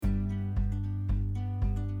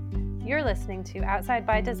You're listening to Outside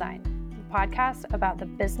by Design, a podcast about the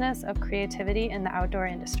business of creativity in the outdoor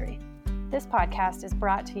industry. This podcast is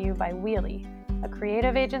brought to you by Wheelie, a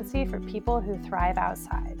creative agency for people who thrive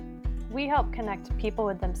outside. We help connect people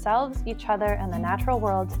with themselves, each other, and the natural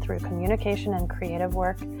world through communication and creative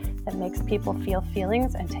work that makes people feel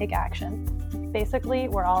feelings and take action. Basically,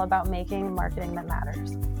 we're all about making marketing that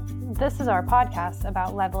matters. This is our podcast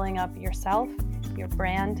about leveling up yourself, your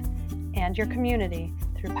brand, and your community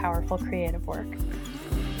through powerful creative work.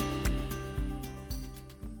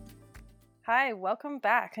 Hi, welcome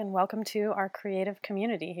back and welcome to our creative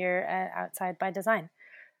community here at Outside by Design.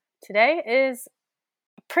 Today is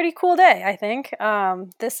a pretty cool day, I think.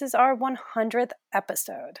 This is our 100th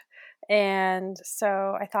episode. And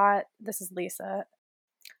so this is Lisa.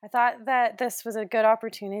 I thought that this was a good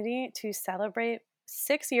opportunity to celebrate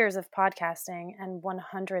 6 years of podcasting and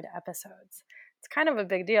 100 episodes. It's kind of a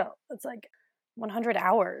big deal. It's like 100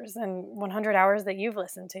 hours and 100 hours that you've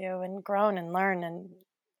listened to and grown and learned and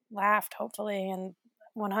laughed, hopefully, and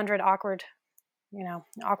 100 awkward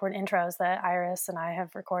intros that Iris and I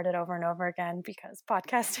have recorded over and over again because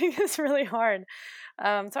podcasting is really hard.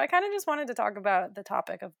 So I kind of just wanted to talk about the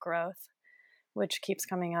topic of growth, which keeps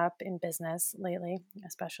coming up in business lately,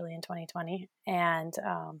 especially in 2020. And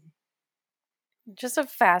just a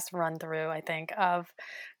fast run through, I think, of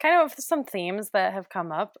kind of some themes that have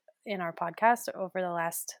come up in our podcast over the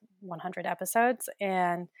last 100 episodes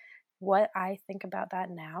and what I think about that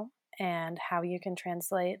now and how you can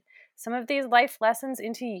translate some of these life lessons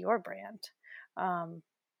into your brand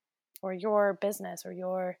or your business or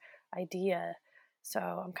your idea. So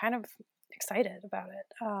I'm kind of excited about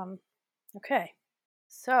it. Okay,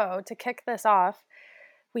 so to kick this off,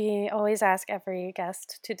 we always ask every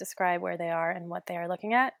guest to describe where they are and what they are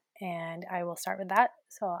looking at, and I will start with that.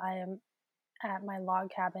 So I am at my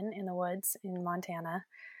log cabin in the woods in Montana,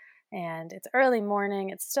 and it's early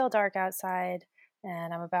morning. It's still dark outside,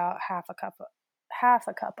 and I'm about half a cup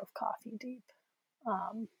of coffee deep.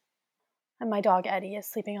 And my dog Eddie is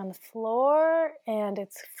sleeping on the floor, and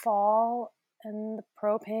it's fall, and the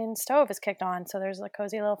propane stove is kicked on, so there's a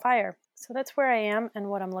cozy little fire. So that's where I am and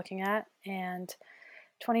what I'm looking at. And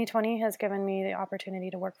 2020 has given me the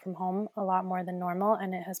opportunity to work from home a lot more than normal,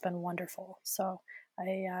 and it has been wonderful. So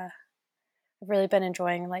I've really been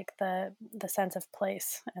enjoying like the sense of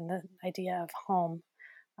place and the idea of home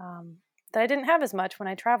that I didn't have as much when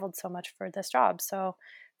I traveled so much for this job. So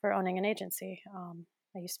for owning an agency,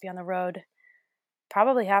 I used to be on the road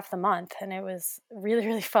probably half the month, and it was really,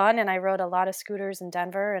 really fun. And I rode a lot of scooters in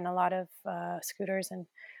Denver and a lot of scooters in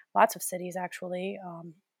lots of cities, actually.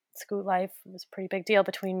 Scoot life was a pretty big deal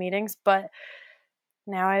between meetings, but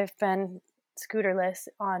now I've been scooterless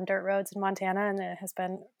on dirt roads in Montana, and it has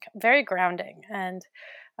been very grounding. And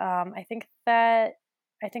I think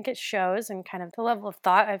it shows in kind of the level of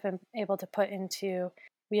thought I've been able to put into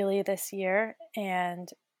Wheelie this year, and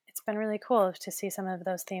it's been really cool to see some of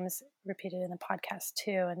those themes repeated in the podcast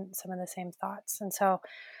too, and some of the same thoughts. And so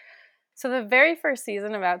the very first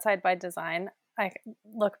season of Outside by Design, I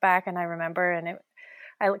look back and I remember, and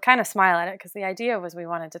I kind of smile at it because the idea was we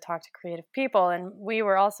wanted to talk to creative people, and we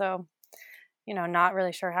were also, not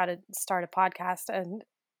really sure how to start a podcast. And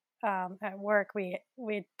at work,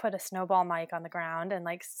 we'd put a snowball mic on the ground and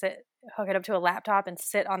hook it up to a laptop and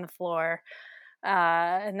sit on the floor.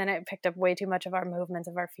 And then it picked up way too much of our movements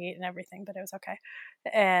of our feet and everything, but it was okay.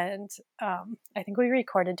 And I think we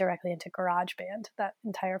recorded directly into GarageBand that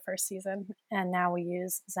entire first season. And now we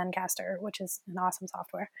use Zencastr, which is an awesome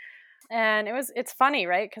software. And it's funny,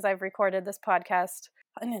 right? Because I've recorded this podcast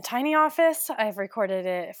in a tiny office. I've recorded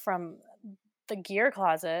it from the gear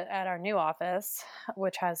closet at our new office,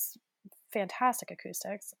 which has fantastic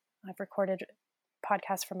acoustics. I've recorded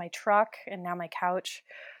podcasts from my truck and now my couch.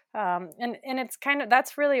 And it's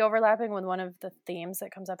that's really overlapping with one of the themes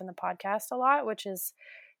that comes up in the podcast a lot, which is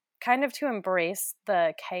kind of to embrace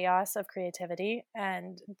the chaos of creativity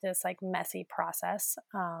and this messy process.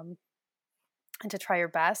 And to try your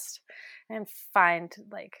best and find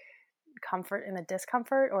comfort in the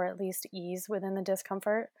discomfort, or at least ease within the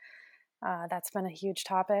discomfort. That's been a huge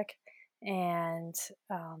topic. And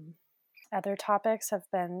other topics have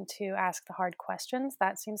been to ask the hard questions.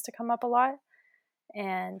 That seems to come up a lot.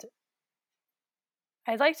 And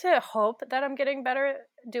I'd like to hope that I'm getting better at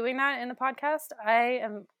doing that in the podcast. I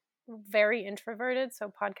am very introverted,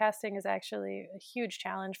 so podcasting is actually a huge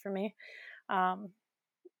challenge for me.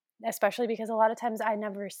 Especially because a lot of times I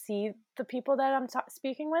never see the people that I'm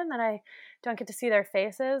speaking with, and I don't get to see their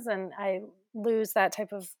faces, and I lose that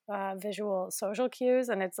type of visual social cues,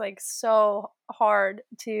 and it's so hard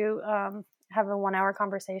to have a 1 hour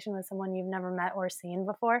conversation with someone you've never met or seen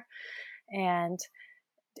before. And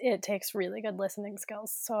it takes really good listening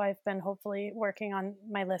skills. So I've been hopefully working on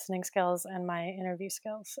my listening skills and my interview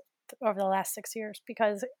skills over the last 6 years,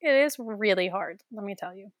 because it is really hard, let me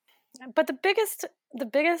tell you. But the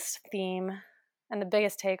biggest theme and the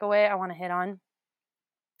biggest takeaway I want to hit on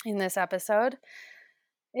in this episode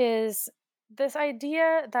is this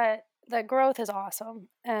idea that growth is awesome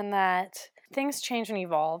and that things change and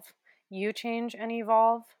evolve. You change and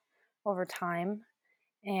evolve over time,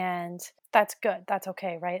 and that's good. That's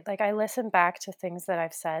okay, right? Like, I listen back to things that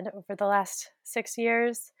I've said over the last 6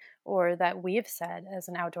 years, or that we've said as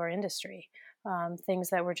an outdoor industry, things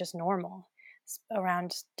that were just normal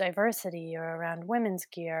around diversity or around women's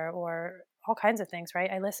gear or all kinds of things, right?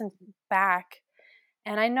 I listen back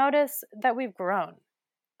and I notice that we've grown.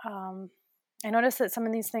 Um, I notice that some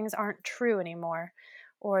of these things aren't true anymore,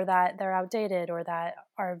 or that they're outdated, or that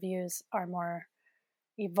our views are more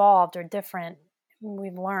evolved or different.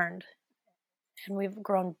 We've learned and we've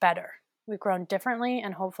grown better. We've grown differently,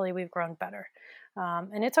 and hopefully we've grown better.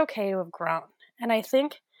 And it's okay to have grown. And I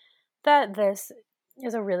think that this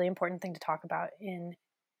is a really important thing to talk about in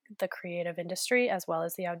the creative industry as well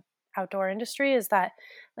as the outdoor industry, is that,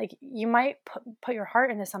 like, you might put your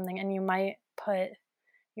heart into something, and you might put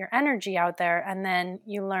your energy out there, and then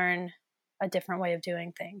you learn a different way of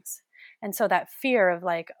doing things. And so that fear of,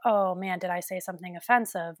 like, oh man, did I say something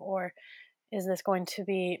offensive? Or is this going to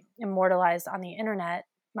be immortalized on the internet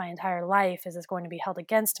my entire life? Is this going to be held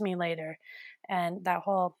against me later? And that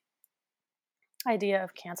whole idea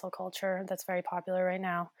of cancel culture that's very popular right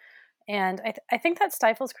now. And I think that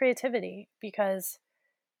stifles creativity, because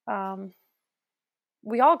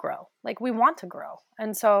we all grow. Like, we want to grow.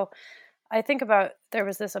 And so I think about, there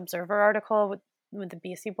was this Observer article with the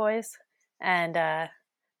Beastie Boys, and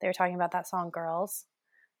they were talking about that song Girls.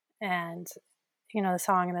 And, the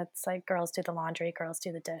song that's like, girls do the laundry, girls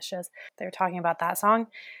do the dishes. They were talking about that song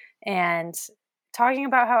and talking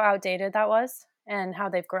about how outdated that was and how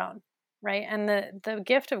they've grown, right? And the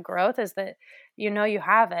gift of growth is that you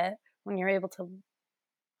have it when you're able to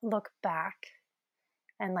look back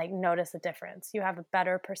and, like, notice a difference. You have a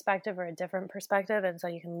better perspective or a different perspective, and so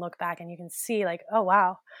you can look back and you can see, like, oh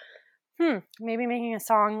wow, maybe making a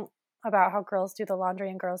song about how girls do the laundry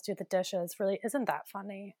and girls do the dishes really isn't that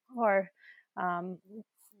funny. Or um,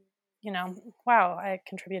 wow, I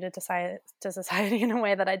contributed to society in a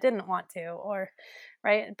way that I didn't want to. Or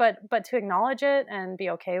right, but to acknowledge it and be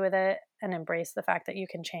okay with it and embrace the fact that you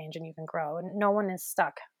can change and you can grow, and no one is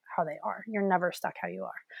stuck how they are. You're never stuck how you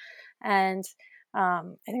are. And I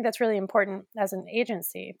think that's really important as an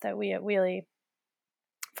agency, that we really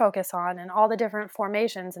focus on, and all the different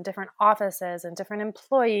formations and different offices and different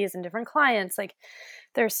employees and different clients. Like,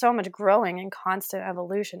 there's so much growing and constant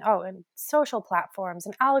evolution. Oh, and social platforms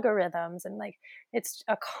and algorithms, and, like, it's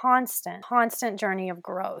a constant journey of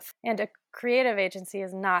growth. And a creative agency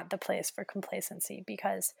is not the place for complacency,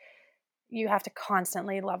 because you have to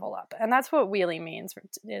constantly level up. And that's what Wheelie means,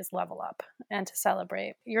 is level up, and to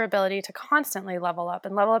celebrate your ability to constantly level up,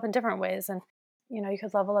 and level up in different ways. And you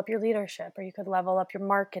could level up your leadership, or you could level up your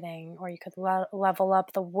marketing, or you could level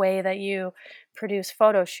up the way that you produce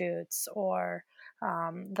photo shoots, or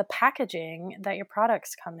the packaging that your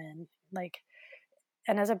products come in. Like,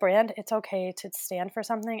 and as a brand, it's okay to stand for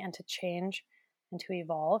something and to change and to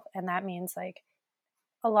evolve. And that means, like,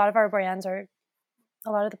 a lot of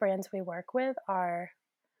the brands we work with are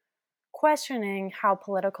questioning how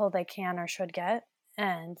political they can or should get.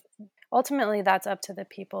 And ultimately, that's up to the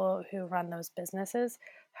people who run those businesses.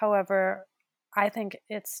 However, I think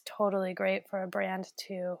it's totally great for a brand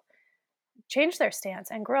to change their stance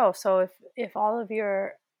and grow. So if all of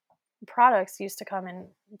your products used to come in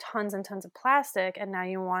tons and tons of plastic, and now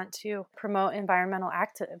you want to promote environmental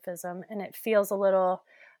activism, and it feels a little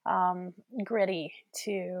gritty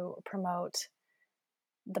to promote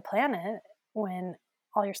the planet when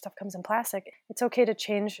all your stuff comes in plastic, it's okay to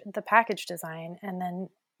change the package design and then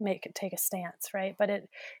take a stance, right? But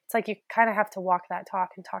it's like, you kind of have to walk that talk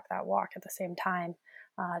and talk that walk at the same time,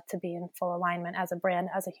 to be in full alignment as a brand,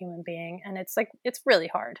 as a human being. And it's really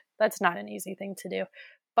hard. That's not an easy thing to do.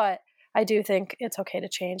 But I do think it's okay to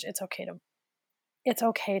change. It's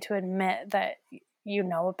okay to admit that you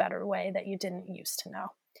know a better way that you didn't used to know.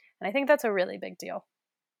 And I think that's a really big deal.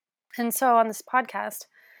 And so on this podcast,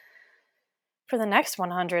 for the next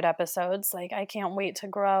 100 episodes, like, I can't wait to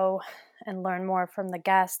grow and learn more from the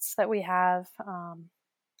guests that we have,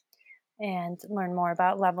 and learn more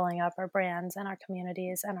about leveling up our brands and our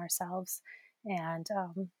communities and ourselves. And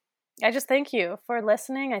I just thank you for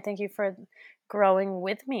listening. I thank you for growing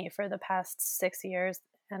with me for the past 6 years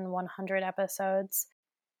and 100 episodes.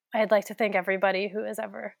 I'd like to thank everybody who has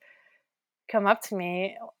ever come up to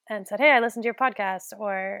me and said, "Hey, I listened to your podcast,"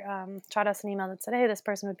 or shot us an email that said, "Hey, this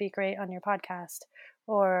person would be great on your podcast,"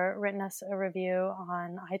 or written us a review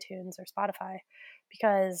on iTunes or Spotify.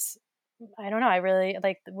 Because I don't know, I really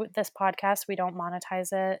like this podcast. We don't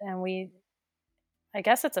monetize it, and I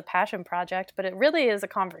guess it's a passion project, but it really is a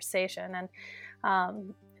conversation,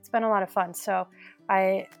 and it's been a lot of fun. So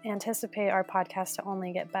I anticipate our podcast to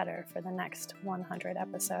only get better for the next 100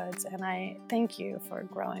 episodes, and I thank you for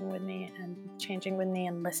growing with me and changing with me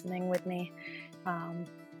and listening with me.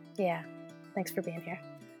 Yeah, thanks for being here.